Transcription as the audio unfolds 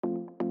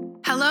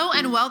Hello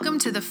and welcome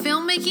to the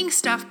Filmmaking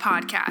Stuff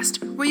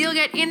podcast, where you'll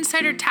get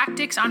insider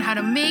tactics on how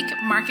to make,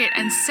 market,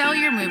 and sell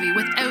your movie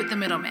without the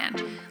middleman.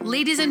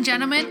 Ladies and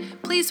gentlemen,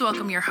 please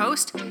welcome your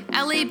host,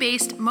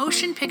 LA-based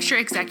motion picture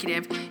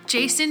executive,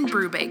 Jason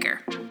Brubaker.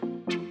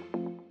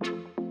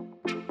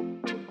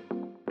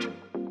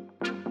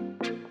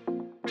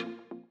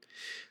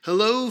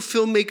 Hello,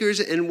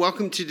 filmmakers, and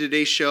welcome to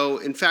today's show.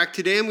 In fact,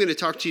 today I'm going to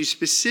talk to you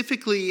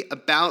specifically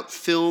about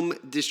film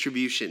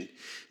distribution.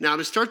 Now,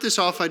 to start this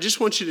off, I just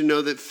want you to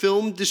know that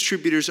film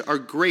distributors are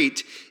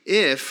great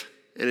if,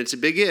 and it's a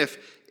big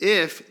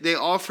if they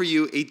offer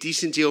you a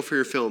decent deal for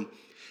your film.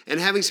 And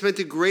having spent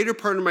the greater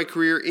part of my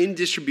career in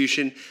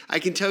distribution, I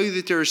can tell you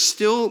that there are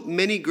still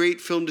many great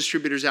film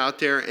distributors out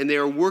there, and they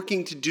are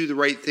working to do the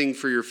right thing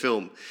for your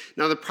film.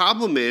 Now, the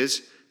problem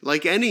is,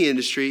 like any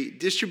industry,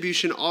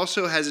 distribution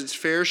also has its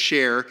fair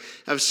share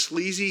of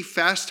sleazy,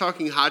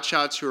 fast-talking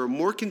hotshots who are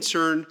more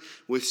concerned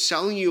with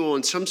selling you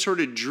on some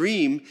sort of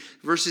dream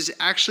versus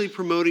actually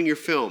promoting your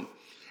film.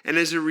 And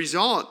as a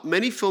result,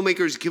 many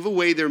filmmakers give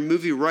away their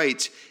movie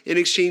rights in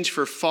exchange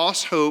for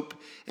false hope,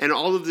 and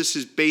all of this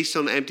is based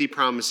on empty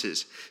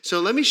promises. So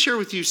let me share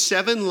with you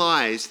 7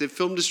 lies that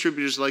film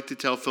distributors like to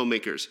tell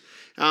filmmakers.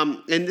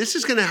 And this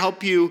is going to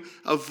help you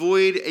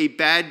avoid a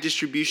bad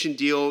distribution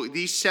deal.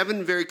 These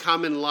 7 very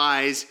common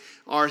lies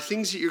are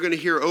things that you're going to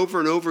hear over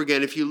and over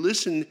again if you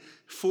listen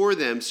for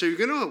them. So you're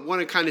going to want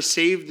to kind of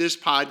save this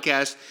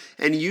podcast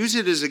and use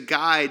it as a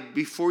guide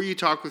before you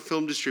talk with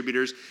film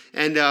distributors.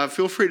 And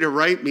feel free to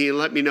write me and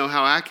let me know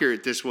how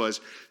accurate this was.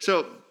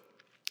 So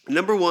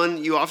number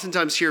 1, you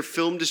oftentimes hear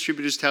film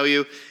distributors tell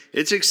you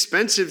it's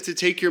expensive to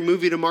take your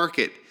movie to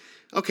market.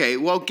 Okay,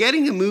 well,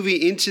 getting a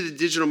movie into the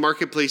digital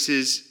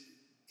marketplaces,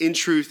 in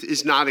truth,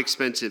 is not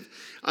expensive.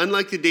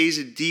 Unlike the days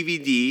of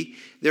DVD,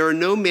 there are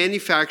no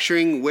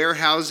manufacturing,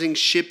 warehousing,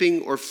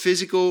 shipping, or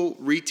physical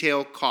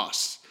retail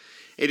costs.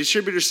 A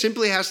distributor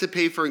simply has to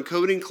pay for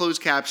encoding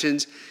closed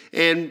captions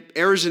and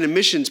errors and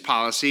omissions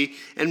policy,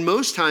 and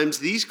most times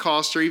these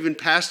costs are even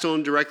passed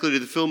on directly to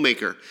the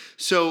filmmaker.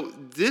 So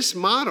this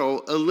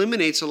model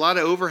eliminates a lot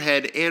of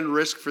overhead and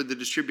risk for the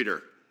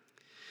distributor.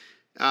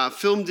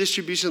 Film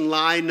distribution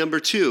lie number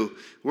 2.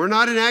 We're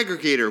not an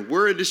aggregator,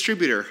 we're a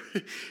distributor.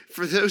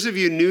 For those of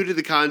you new to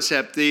the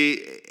concept,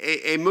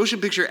 a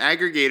motion picture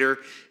aggregator,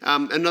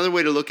 another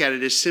way to look at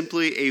it is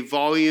simply a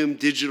volume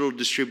digital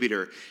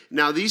distributor.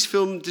 Now, these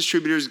film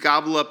distributors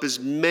gobble up as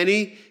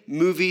many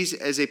movies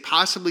as they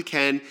possibly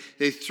can.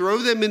 They throw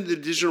them into the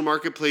digital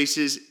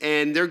marketplaces,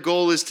 and their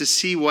goal is to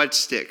see what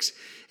sticks.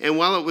 And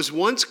while it was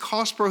once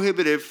cost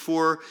prohibitive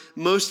for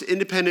most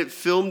independent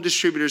film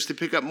distributors to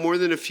pick up more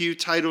than a few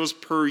titles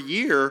per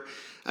year,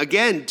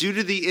 again, due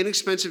to the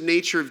inexpensive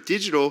nature of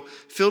digital,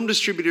 film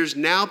distributors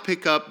now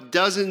pick up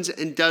dozens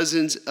and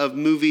dozens of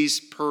movies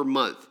per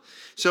month.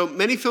 So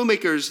many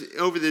filmmakers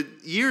over the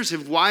years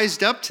have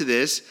wised up to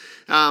this,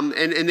 and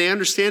they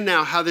understand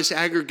now how this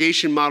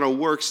aggregation model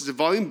works. It's a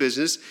volume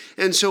business.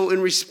 And so in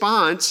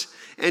response,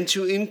 and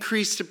to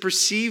increase the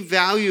perceived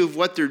value of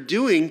what they're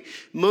doing,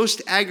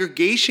 most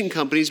aggregation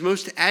companies,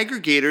 most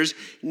aggregators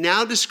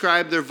now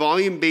describe their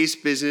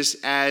volume-based business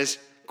as,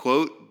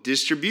 quote,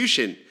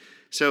 distribution.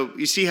 So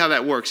you see how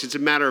that works. It's a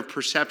matter of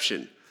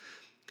perception.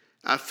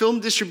 Film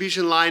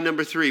distribution lie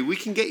number 3. We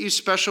can get you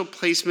special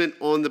placement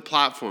on the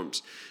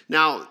platforms.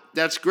 Now,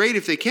 that's great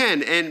if they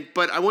can,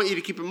 but I want you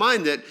to keep in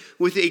mind that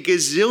with a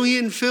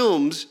gazillion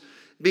films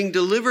being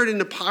delivered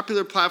into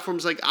popular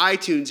platforms like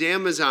iTunes,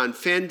 Amazon,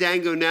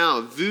 Fandango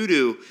Now,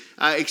 Vudu,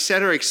 et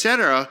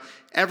cetera,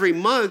 every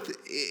month,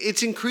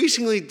 it's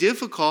increasingly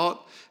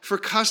difficult for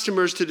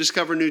customers to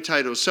discover new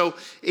titles. So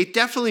it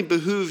definitely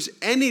behooves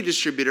any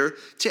distributor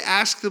to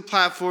ask the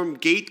platform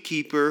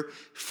gatekeeper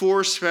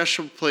for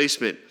special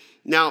placement.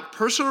 Now,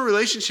 personal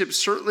relationships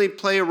certainly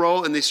play a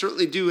role, and they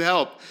certainly do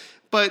help.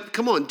 But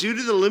come on, due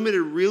to the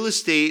limited real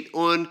estate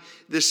on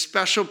the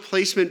special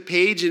placement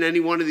page in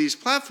any one of these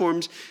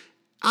platforms,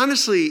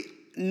 honestly,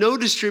 no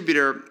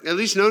distributor, at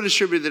least no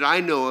distributor that I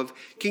know of,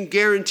 can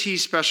guarantee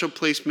special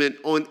placement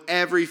on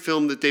every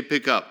film that they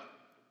pick up.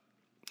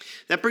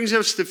 That brings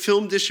us to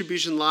film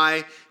distribution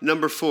lie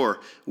number 4.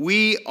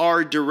 We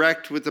are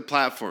direct with the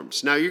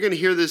platforms. Now, you're going to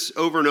hear this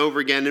over and over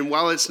again, and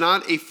while it's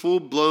not a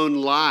full-blown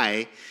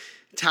lie,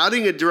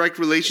 touting a direct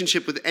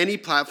relationship with any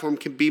platform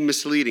can be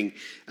misleading.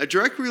 A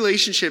direct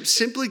relationship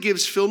simply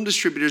gives film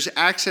distributors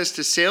access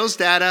to sales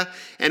data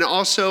and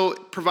also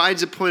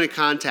provides a point of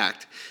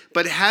contact.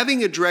 But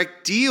having a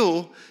direct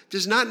deal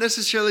does not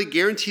necessarily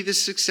guarantee the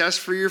success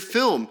for your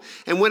film.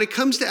 And when it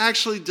comes to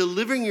actually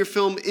delivering your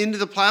film into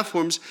the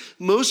platforms,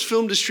 most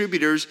film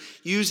distributors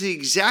use the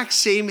exact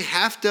same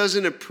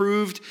half-dozen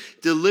approved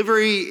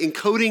delivery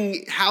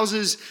encoding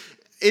houses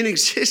in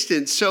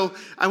existence. So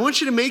I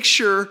want you to make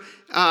sure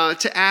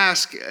to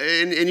ask,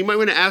 and you might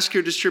want to ask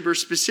your distributor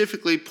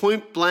specifically,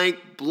 point blank,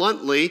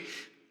 bluntly,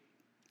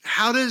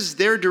 how does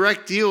their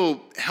direct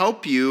deal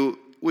help you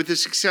with the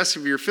success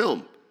of your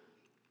film?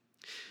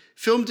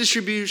 Film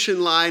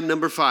distribution lie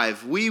number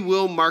 5. We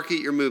will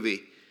market your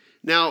movie.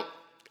 Now,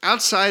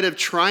 outside of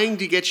trying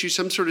to get you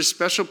some sort of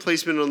special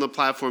placement on the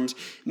platforms,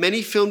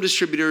 many film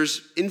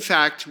distributors, in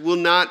fact, will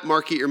not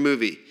market your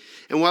movie.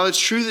 And while it's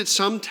true that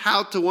some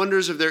tout the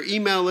wonders of their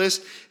email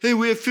list, hey,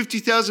 we have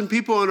 50,000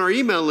 people on our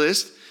email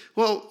list,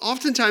 well,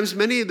 oftentimes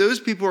many of those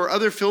people are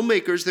other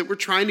filmmakers that were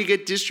trying to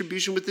get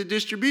distribution with the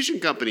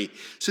distribution company.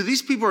 So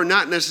these people are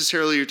not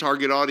necessarily your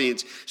target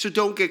audience, so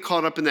don't get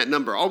caught up in that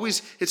number.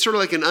 Always, it's sort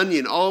of like an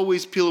onion,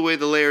 always peel away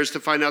the layers to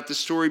find out the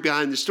story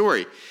behind the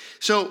story.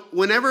 So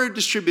whenever a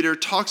distributor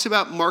talks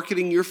about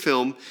marketing your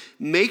film,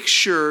 make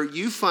sure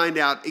you find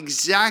out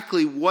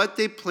exactly what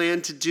they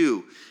plan to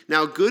do.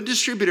 Now, a good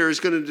distributor is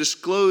going to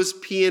disclose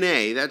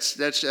P&A. That's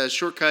a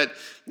shortcut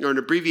or an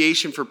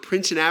abbreviation for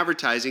print and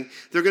advertising.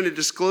 They're going to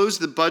disclose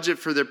the budget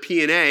for their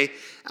P&A,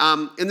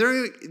 and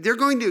they're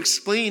going to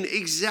explain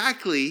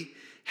exactly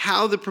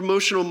how the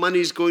promotional money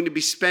is going to be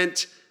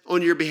spent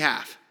on your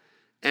behalf.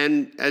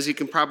 And as you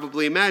can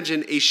probably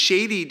imagine, a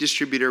shady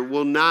distributor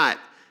will not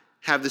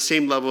have the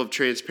same level of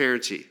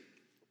transparency.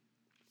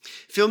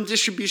 Film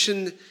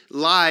distribution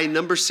lie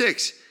number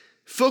 6.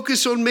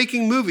 Focus on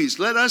making movies.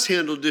 Let us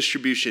handle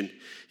distribution.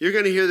 You're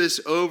going to hear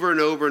this over and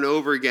over and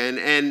over again.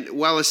 And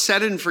while a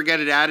set it and forget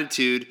it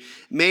attitude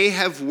may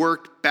have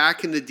worked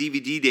back in the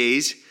DVD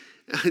days,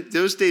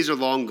 those days are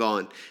long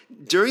gone.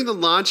 During the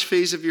launch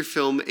phase of your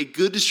film, a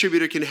good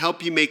distributor can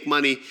help you make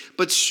money.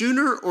 But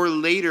sooner or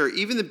later,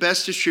 even the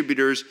best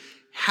distributors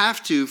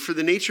have to, for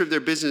the nature of their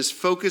business,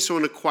 focus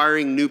on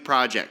acquiring new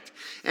project.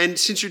 And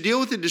since your deal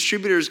with the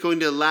distributor is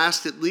going to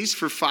last at least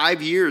for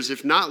 5 years,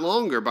 if not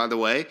longer, by the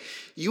way,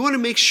 you want to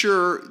make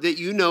sure that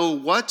you know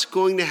what's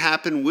going to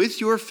happen with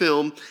your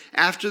film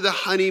after the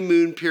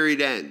honeymoon period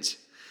ends.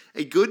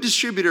 A good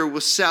distributor will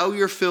sell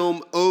your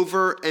film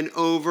over and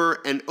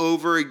over and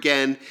over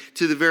again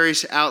to the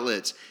various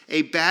outlets.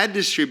 A bad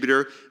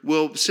distributor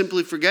will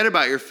simply forget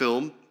about your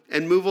film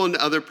and move on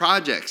to other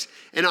projects.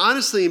 And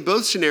honestly, in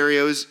both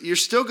scenarios, you're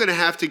still going to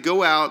have to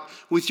go out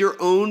with your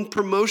own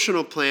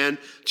promotional plan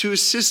to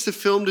assist the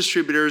film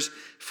distributors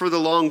for the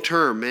long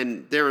term.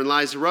 And therein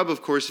lies the rub,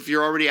 of course. If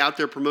you're already out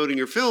there promoting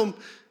your film,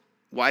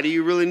 why do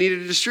you really need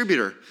a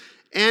distributor?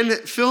 And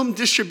film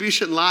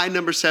distribution lie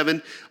number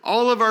 7,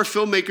 all of our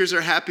filmmakers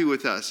are happy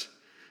with us.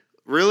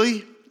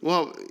 Really?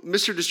 Well,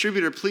 Mr.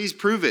 Distributor, please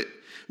prove it.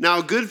 Now,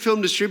 a good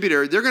film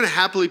distributor, they're going to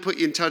happily put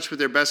you in touch with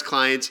their best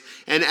clients.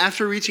 And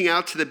after reaching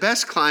out to the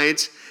best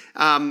clients,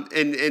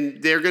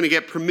 and they're going to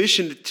get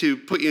permission to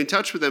put you in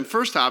touch with them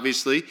first,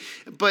 obviously.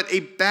 But a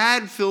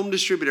bad film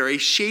distributor, a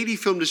shady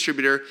film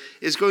distributor,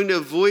 is going to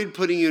avoid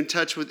putting you in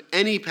touch with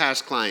any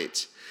past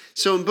clients.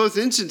 So in both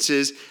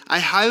instances, I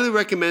highly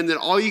recommend that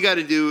all you got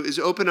to do is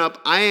open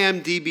up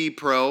IMDb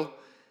Pro,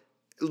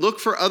 look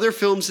for other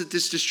films that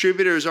this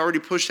distributor has already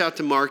pushed out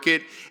to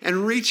market,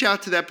 and reach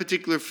out to that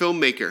particular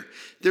filmmaker.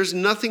 There's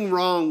nothing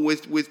wrong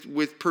with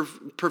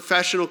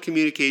professional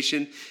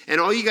communication, and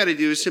all you got to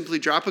do is simply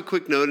drop a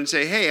quick note and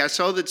say, hey, I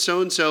saw that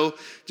so-and-so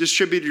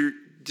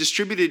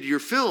distributed your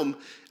film.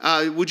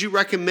 Would you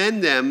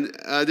recommend them?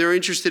 They're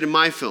interested in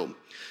my film.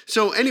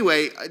 So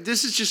anyway,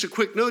 this is just a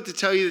quick note to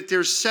tell you that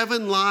there's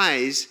 7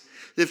 lies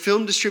that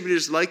film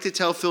distributors like to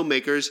tell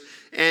filmmakers,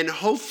 and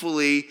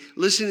hopefully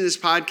listening to this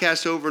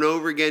podcast over and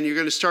over again, you're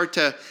going to start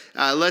to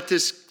let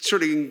this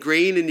sort of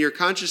ingrain in your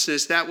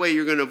consciousness. That way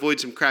you're going to avoid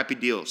some crappy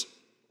deals.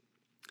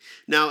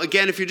 Now,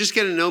 again, if you're just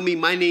getting to know me,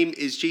 my name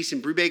is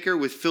Jason Brubaker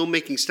with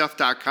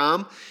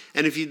filmmakingstuff.com,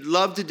 and if you'd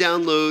love to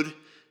download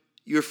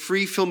your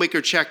free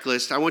filmmaker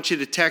checklist, I want you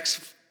to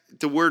text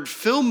the word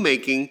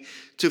filmmaking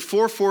to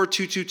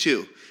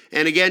 44222.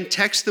 And again,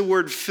 text the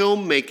word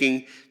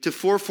filmmaking to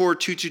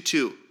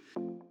 44222.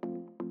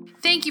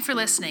 Thank you for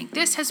listening.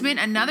 This has been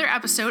another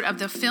episode of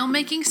the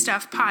Filmmaking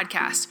Stuff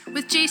podcast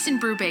with Jason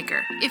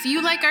Brubaker. If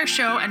you like our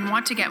show and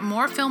want to get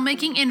more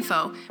filmmaking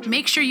info,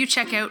 make sure you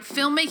check out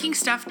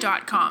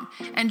filmmakingstuff.com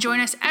and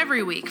join us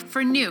every week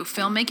for new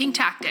filmmaking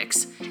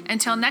tactics.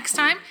 Until next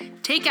time,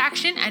 take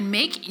action and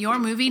make your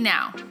movie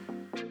now.